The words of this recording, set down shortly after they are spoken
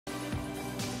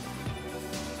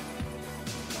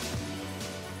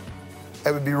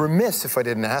I would be remiss if I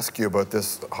didn't ask you about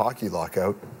this hockey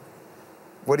lockout.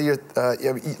 What are your,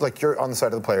 like you're on the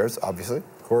side of the players, obviously.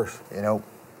 Of course. You know,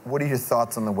 what are your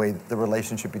thoughts on the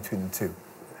relationship between the two?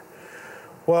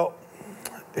 Well,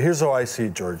 here's how I see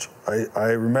it, George.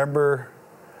 I remember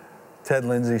Ted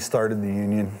Lindsay started the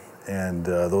union, and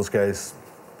those guys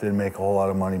didn't make a whole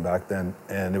lot of money back then,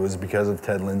 and it was because of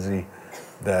Ted Lindsay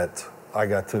that I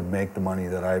got to make the money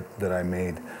that I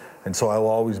made. And so I'll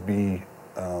always be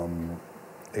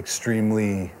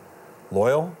extremely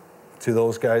loyal to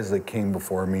those guys that came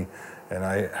before me, and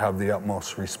I have the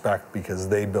utmost respect because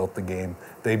they built the game,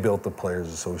 they built the Players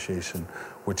Association,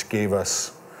 which gave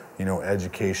us, you know,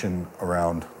 education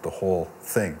around the whole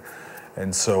thing.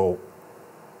 And so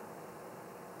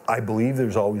I believe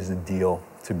there's always a deal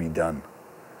to be done.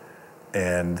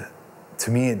 And to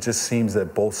me, it just seems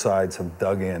that both sides have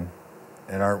dug in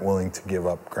and aren't willing to give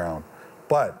up ground.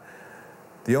 But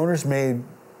the owners made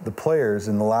the players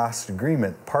in the last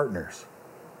agreement partners.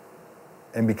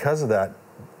 And because of that,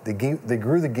 they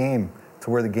grew the game to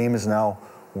where the game is now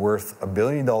worth $1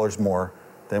 billion more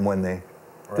than when they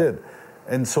did.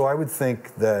 And so I would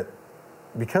think that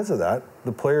because of that,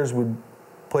 the players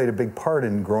played a big part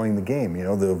in growing the game. You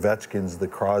know, the Ovechkins, the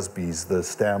Crosbys, the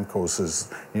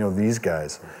Stamkoses, you know, these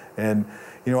guys. And,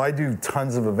 you know, I do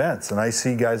tons of events, and I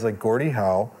see guys like Gordie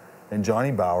Howe and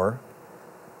Johnny Bower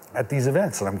at these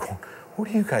events, and I'm going, what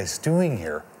are you guys doing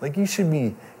here? Like, you should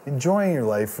be enjoying your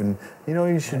life, and, you know,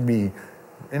 you should be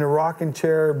in a rocking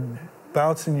chair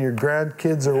bouncing your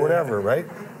grandkids or whatever, right?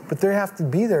 But they have to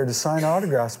be there to sign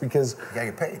autographs because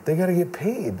they got to get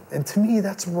paid. And to me,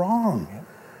 that's wrong. Yeah.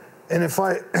 And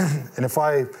if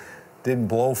I didn't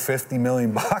blow 50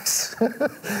 million bucks,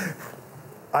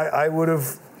 I would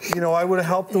have, you know, I would have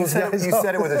helped those guys. You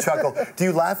said it with a chuckle. Do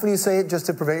you laugh when you say it just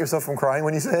to prevent yourself from crying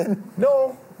when you say it?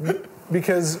 No,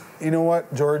 because you know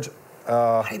what, George?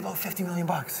 How do you blow 50 million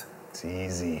bucks? It's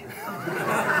easy.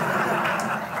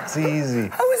 It's easy.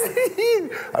 How is it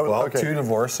easy? Well, 2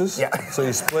 divorces. Yeah. So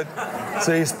you split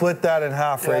that in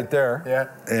half right there. Yeah.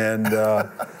 And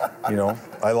you know,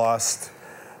 I lost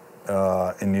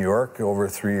in New York over a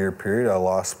 3-year period. I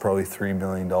lost probably $3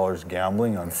 million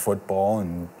gambling on football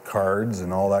and cards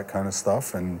and all that kind of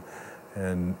stuff, and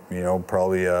you know,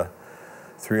 probably a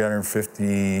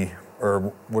 $350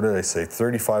 or what did I say,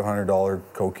 $3,500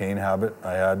 cocaine habit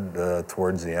I had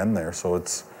towards the end there. So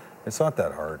it's not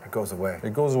that hard. It goes away.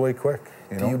 It goes away quick.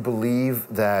 You know? Do you believe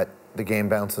that the game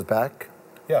bounces back?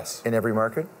 Yes. In every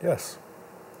market? Yes.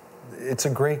 It's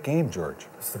a great game, George.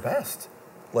 It's the best.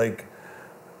 Like,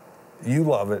 you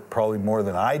love it probably more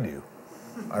than I do.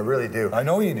 I really do. I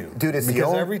know you do. Dude, it's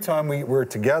because every time we're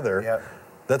together,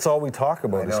 that's all we talk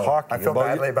about is hockey. I feel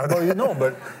badly about that. You know,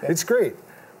 but it's great.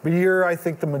 But you're, I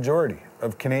think, the majority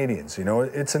of Canadians. You know,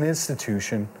 it's an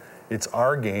institution. It's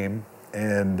our game,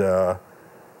 and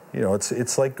you know,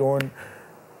 it's like going.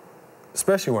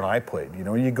 Especially when I played, you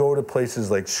know, you go to places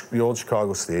like the old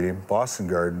Chicago Stadium, Boston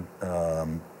Garden,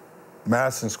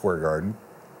 Madison Square Garden,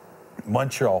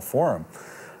 Montreal Forum.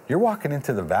 You're walking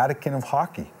into the Vatican of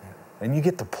hockey, and you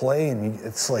get to play, and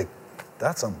it's like,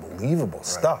 that's unbelievable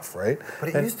stuff, right? But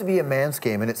it used to be a man's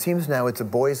game, and it seems now it's a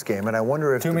boys' game, and I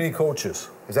wonder if... Too many coaches.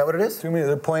 Is that what it is? Too many.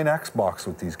 They're playing Xbox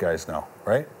with these guys now,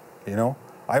 right? You know?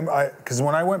 Because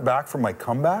when I went back from my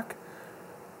comeback,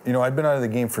 you know, I'd been out of the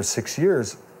game for 6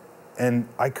 years, and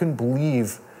I couldn't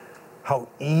believe how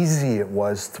easy it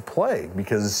was to play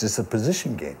because it's just a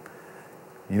position game.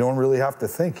 You don't really have to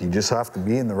think. You just have to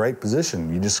be in the right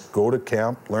position. You just go to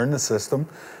camp, learn the system,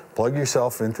 plug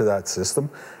yourself into that system,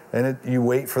 and you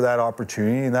wait for that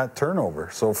opportunity and that turnover.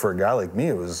 So for a guy like me,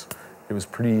 it was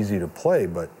pretty easy to play.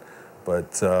 But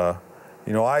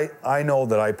you know, I know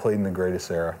that I played in the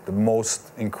greatest era, the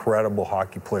most incredible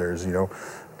hockey players. You know,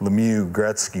 Lemieux,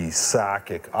 Gretzky,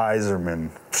 Sakic, Yzerman,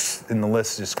 and the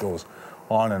list just goes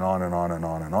on and on and on and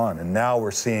on and on. And now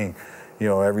we're seeing, you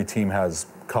know, every team has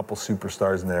a couple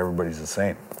superstars and then everybody's the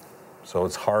same. So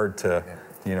it's hard to,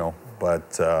 you know,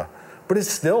 but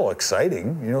it's still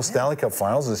exciting. You know, Stanley Cup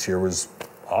Finals this year was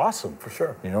awesome. For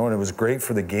sure. You know, and it was great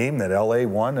for the game that LA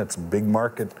won. It's a big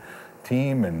market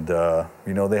team, and,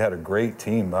 you know, they had a great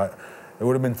team. It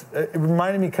would have been, it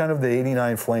reminded me kind of the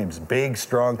 '89 Flames. Big,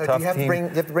 strong, tough team. Do you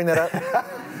have to bring that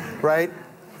up? Right?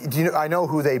 Do you know, I know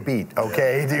who they beat,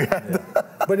 okay? Do you have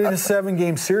But in a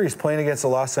 7-game series playing against the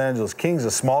Los Angeles Kings, a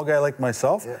small guy like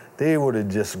myself, they would have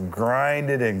just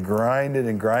grinded and grinded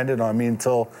and grinded on me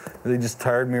until they just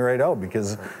tired me right out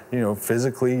because, you know,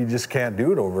 physically you just can't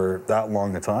do it over that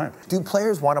long a time. Do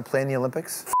players want to play in the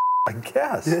Olympics? I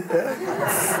guess.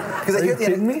 Because are you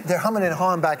kidding me? They're humming and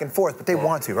hawing back and forth, but they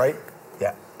want to, right?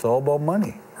 Yeah. It's all about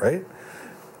money, right?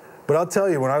 But I'll tell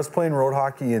you, when I was playing road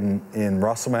hockey in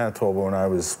Russell, Manitoba, when I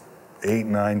was 8,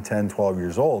 9, 10, 12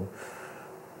 years old,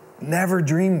 never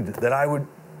dreamed that I would,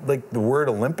 like, the word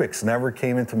Olympics never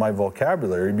came into my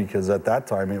vocabulary, because at that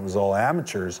time it was all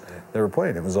amateurs that were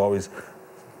playing. It was always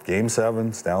Game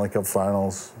 7, Stanley Cup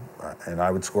Finals, and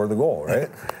I would score the goal, right?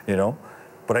 You know?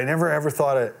 But I never ever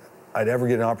thought I'd ever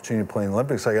get an opportunity to play in the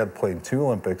Olympics. I got to play in 2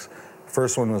 Olympics.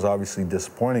 First one was obviously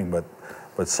disappointing, but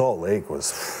Salt Lake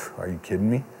was, are you kidding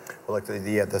me? Well, like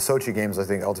the Sochi games, I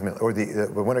think ultimately, or the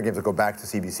Winter Games will go back to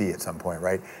CBC at some point,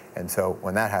 right? And so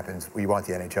when that happens, we want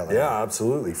the NHL. Yeah,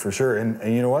 absolutely, for sure. And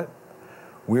you know what?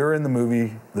 We were in the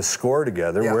movie The Score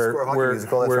together,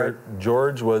 where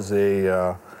George was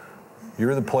you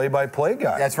were the play-by-play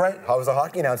guy. That's right. I was a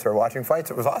hockey announcer watching fights.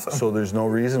 It was awesome. So there's no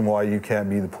reason why you can't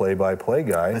be the play-by-play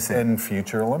guy in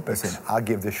future Olympics. Listen, I'll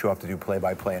give this show up to do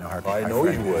play-by-play in a heartbeat. I know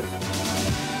you would.